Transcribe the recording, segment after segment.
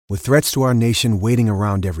With threats to our nation waiting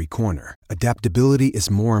around every corner, adaptability is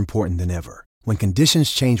more important than ever. When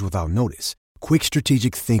conditions change without notice, quick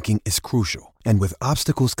strategic thinking is crucial. And with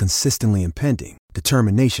obstacles consistently impending,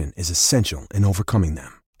 determination is essential in overcoming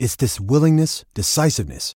them. It's this willingness,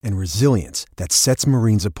 decisiveness, and resilience that sets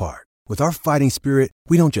Marines apart. With our fighting spirit,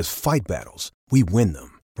 we don't just fight battles, we win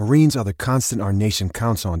them. Marines are the constant our nation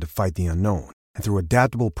counts on to fight the unknown. And through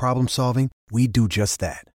adaptable problem solving, we do just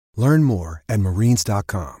that. Learn more at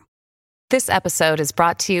marines.com. This episode is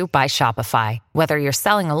brought to you by Shopify. Whether you're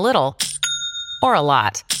selling a little or a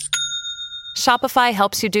lot, Shopify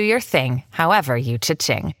helps you do your thing, however you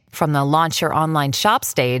cha-ching. From the launch your online shop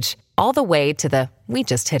stage, all the way to the we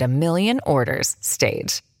just hit 1 million orders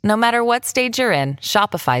stage. No matter what stage you're in,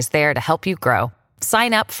 Shopify's there to help you grow.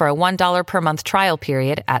 Sign up for a $1 per month trial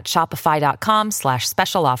period at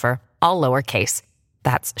shopify.com/special offer, all lowercase.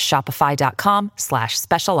 That's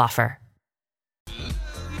shopify.com/special offer.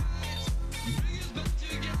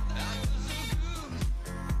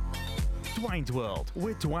 Dwayne's World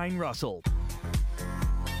with Dwayne Russell.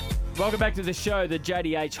 Welcome back to the show. The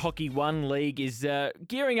JDH Hockey One League is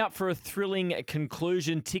gearing up for a thrilling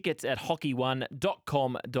conclusion. Tickets at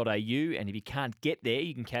hockey1.com.au. And if you can't get there,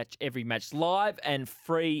 you can catch every match live and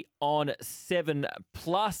free on 7+.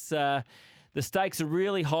 The stakes are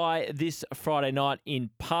really high this Friday night in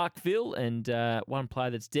Parkville. And one player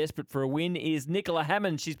that's desperate for a win is Nicola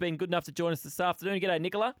Hammond. She's been good enough to join us this afternoon. G'day,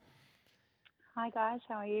 Nicola. Hi guys,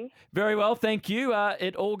 how are you? Very well, thank you.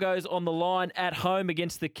 It all goes on the line at home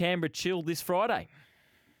against the Canberra Chill this Friday.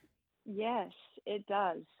 Yes, it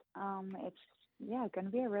does. It's going to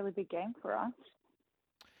be a really big game for us.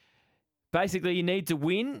 Basically, you need to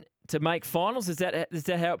win to make finals. Is that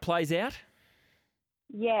how it plays out?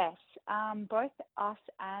 Yes, both us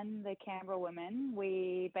and the Canberra women,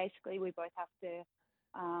 we both have to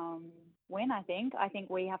win. I think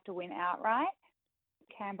we have to win outright.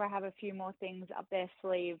 Canberra have a few more things up their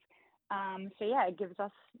sleeve. It gives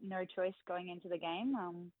us no choice going into the game.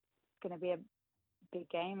 It's going to be a big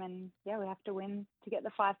game, and we have to win to get the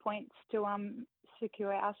 5 points to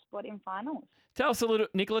secure our spot in finals.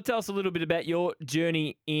 Nicola, tell us a little bit about your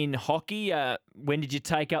journey in hockey. When did you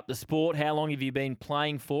take up the sport? How long have you been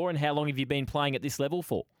playing for, and how long have you been playing at this level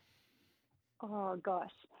for? Oh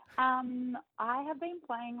gosh, I have been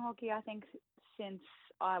playing hockey, I think, since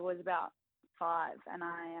I was about 5, and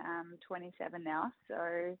I am 27 now.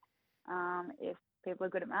 So if people are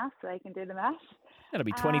good at maths, they can do the maths. That'll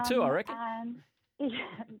be 22, I reckon. And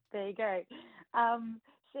there you go.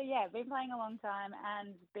 Been playing a long time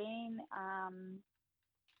and been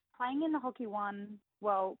playing in the Hockey One.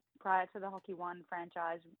 Well, prior to the Hockey One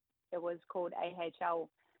franchise, it was called AHL.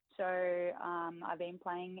 So I've been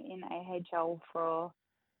playing in AHL for,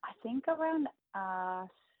 I think, around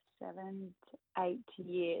 7 to 8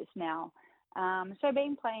 years now. So I've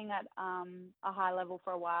been playing at a high level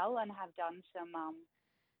for a while and have done some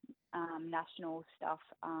national stuff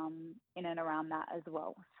in and around that as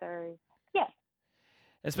well. So, yeah.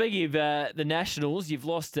 And speaking of the Nationals, you've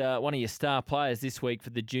lost one of your star players this week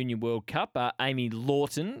for the Junior World Cup, Amy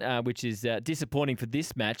Lawton, which is disappointing for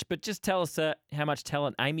this match. But just tell us how much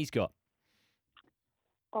talent Amy's got.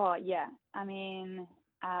 Oh, yeah. I mean,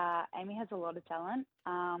 Amy has a lot of talent.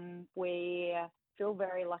 We feel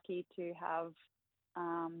very lucky to have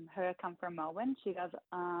her come from Melbourne. She does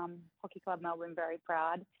Hockey Club Melbourne very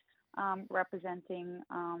proud, representing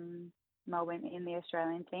Melbourne in the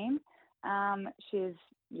Australian team. She's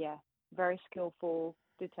very skillful,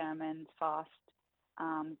 determined, fast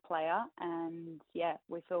player, and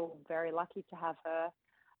we feel very lucky to have her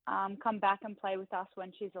come back and play with us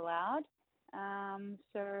when she's allowed.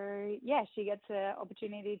 She gets an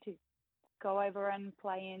opportunity to go over and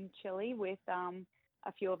play in Chile with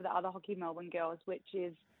a few of the other Hockey Melbourne girls, which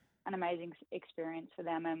is an amazing experience for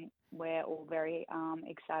them, and we're all very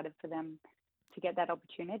excited for them to get that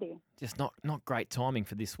opportunity. Just not great timing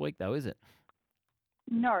for this week, though, is it?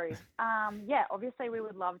 No. Obviously we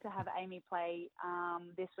would love to have Amy play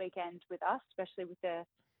this weekend with us, especially with the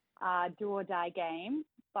do or die game.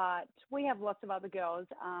 But we have lots of other girls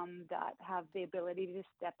that have the ability to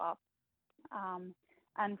step up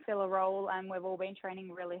and fill a role, and we've all been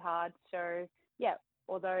training really hard. So,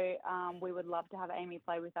 although we would love to have Amy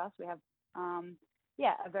play with us, we have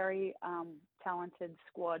a very talented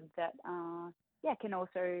squad that can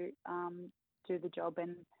also do the job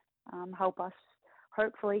and help us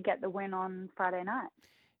hopefully get the win on Friday night.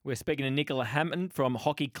 We're speaking to Nicola Hammond from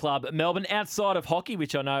Hockey Club Melbourne. Outside of hockey,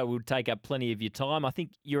 which I know will take up plenty of your time, I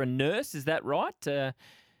think you're a nurse, is that right?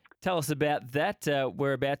 Tell us about that.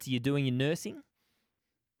 Whereabouts are you doing your nursing?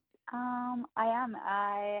 I'm a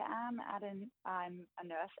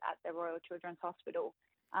nurse at the Royal Children's Hospital.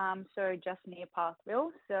 So just near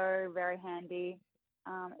Parkville. So very handy,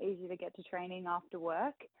 easy to get to training after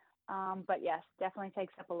work. But yes, definitely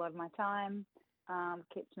takes up a lot of my time.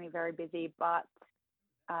 Keeps me very busy, but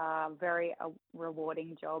very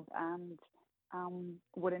rewarding job, and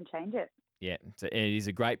wouldn't change it. Yeah, it is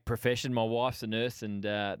a great profession. My wife's a nurse, and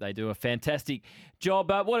they do a fantastic job.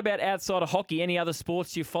 What about outside of hockey? Any other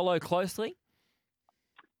sports you follow closely?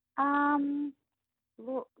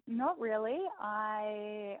 Look, not really.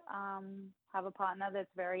 I have a partner that's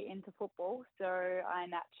very into football, so I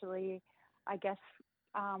naturally, I guess,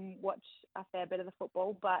 watch a fair bit of the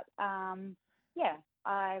football. But yeah,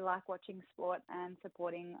 I like watching sport and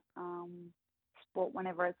supporting sport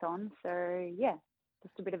whenever it's on. So yeah,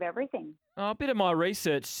 just a bit of everything. A bit of my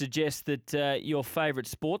research suggests that your favourite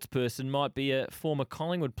sports person might be a former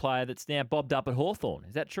Collingwood player that's now bobbed up at Hawthorn.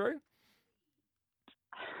 Is that true?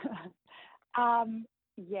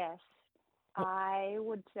 Yes, I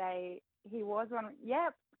would say he was one. Yeah,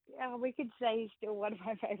 we could say he's still one of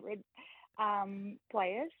my favourite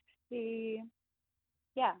players.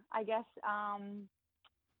 I guess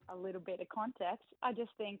a little bit of context. I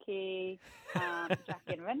just think Jack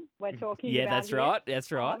Ginnivan, we're talking yeah, about that's here. right.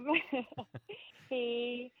 That's right.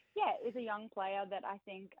 He is a young player that I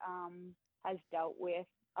think has dealt with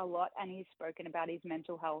a lot, and he's spoken about his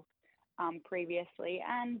mental health previously,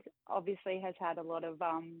 and obviously has had a lot of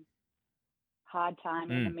hard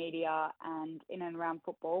time in the media and in and around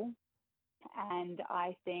football. And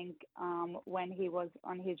I think when he was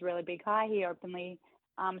on his really big high, he openly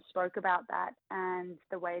spoke about that and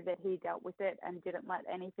the way that he dealt with it, and didn't let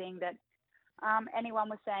anything that anyone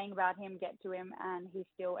was saying about him get to him. And he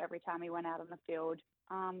still, every time he went out on the field,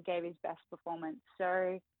 gave his best performance.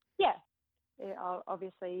 So yeah,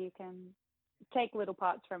 obviously you can take little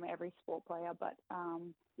parts from every sport player, but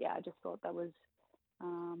I just thought that was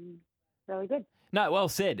really good. No, well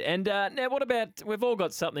said. And now what about, we've all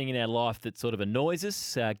got something in our life that sort of annoys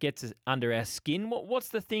us, gets us under our skin. What's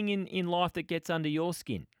the thing in life that gets under your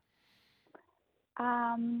skin?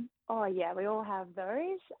 We all have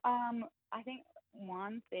those. I think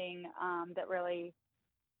one thing that really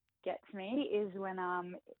gets me is when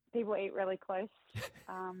people eat really close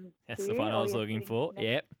That's to the you, one I or was you're looking sitting for.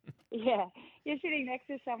 Yep. Yeah, you're sitting next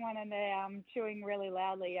to someone and they're chewing really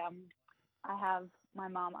loudly. I have my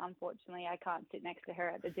mum, unfortunately, I can't sit next to her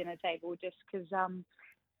at the dinner table just because,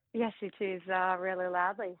 she chews really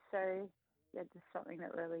loudly. So, yeah, just something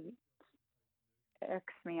that really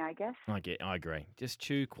irks me, I guess. I agree. Just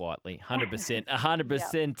chew quietly. 100%.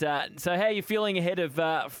 100%. So how are you feeling ahead of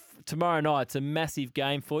tomorrow night? It's a massive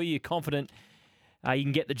game for you. You're confident you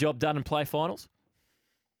can get the job done and play finals?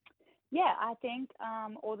 Yeah, I think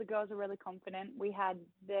all the girls are really confident. We had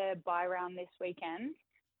the bye round this weekend,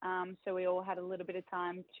 so we all had a little bit of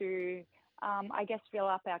time to, fill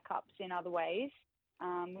up our cups in other ways.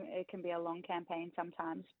 It can be a long campaign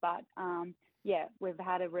sometimes, but we've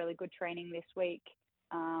had a really good training this week.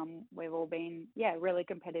 We've all been, really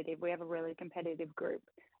competitive. We have a really competitive group,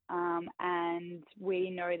 and we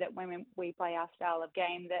know that when we play our style of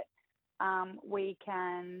game that we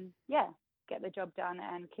can, get the job done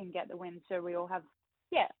and can get the win. So we all have,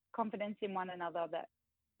 confidence in one another that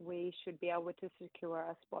we should be able to secure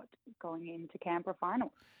a spot going into Canberra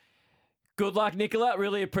finals. Good luck, Nicola.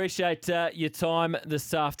 Really appreciate your time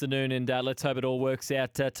this afternoon, and let's hope it all works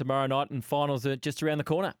out tomorrow night, and finals are just around the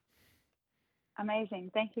corner.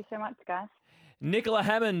 Amazing. Thank you so much, guys. Nicola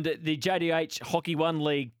Hammond, the JDH Hockey One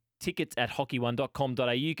League. Tickets at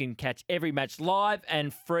hockey1.com.au. You can catch every match live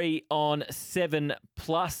and free on 7+.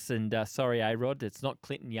 And sorry, A-Rod, it's not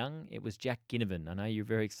Clinton Young. It was Jack Ginnivan. I know you're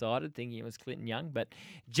very excited thinking it was Clinton Young, but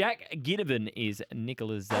Jack Ginnivan is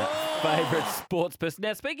Nicola's favourite sports person.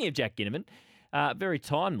 Now, speaking of Jack Ginnivan, very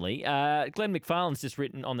timely, Glenn McFarlane's just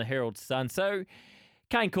written on the Herald Sun. So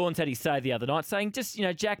Kane Cornes had his say the other night, saying just,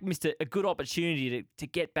 Jack missed a good opportunity to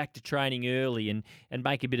get back to training early and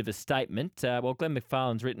make a bit of a statement. Glenn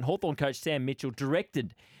McFarlane's written, Hawthorn coach Sam Mitchell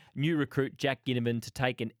directed new recruit Jack Ginnivan to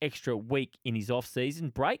take an extra week in his off-season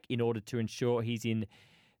break in order to ensure he's in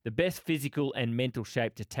the best physical and mental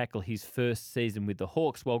shape to tackle his first season with the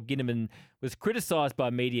Hawks. While Ginnivan was criticised by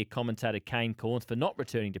media commentator Kane Cornes for not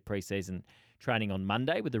returning to pre-season training on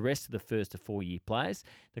Monday with the rest of the first to 4-year players,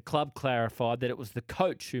 the club clarified that it was the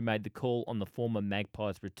coach who made the call on the former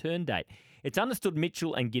Magpies return date. It's understood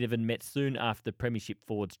Mitchell and Ginnivan met soon after the Premiership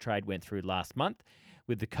forwards trade went through last month.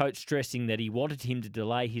 with the coach stressing that he wanted him to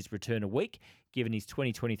delay his return a week, given his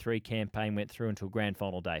 2023 campaign went through until grand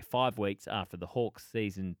final day, 5 weeks after the Hawks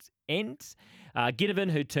season ends.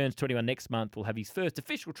 Ginnivan, who turns 21 next month, will have his first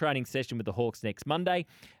official training session with the Hawks next Monday,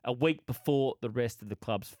 a week before the rest of the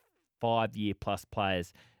club's 5-year-plus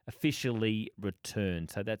players officially return.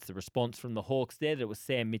 So that's the response from the Hawks there. That was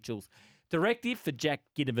Sam Mitchell's directive for Jack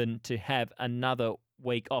Ginnivan to have another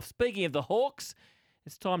week off. Speaking of the Hawks,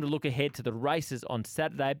 it's time to look ahead to the races on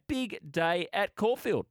Saturday. Big day at Caulfield.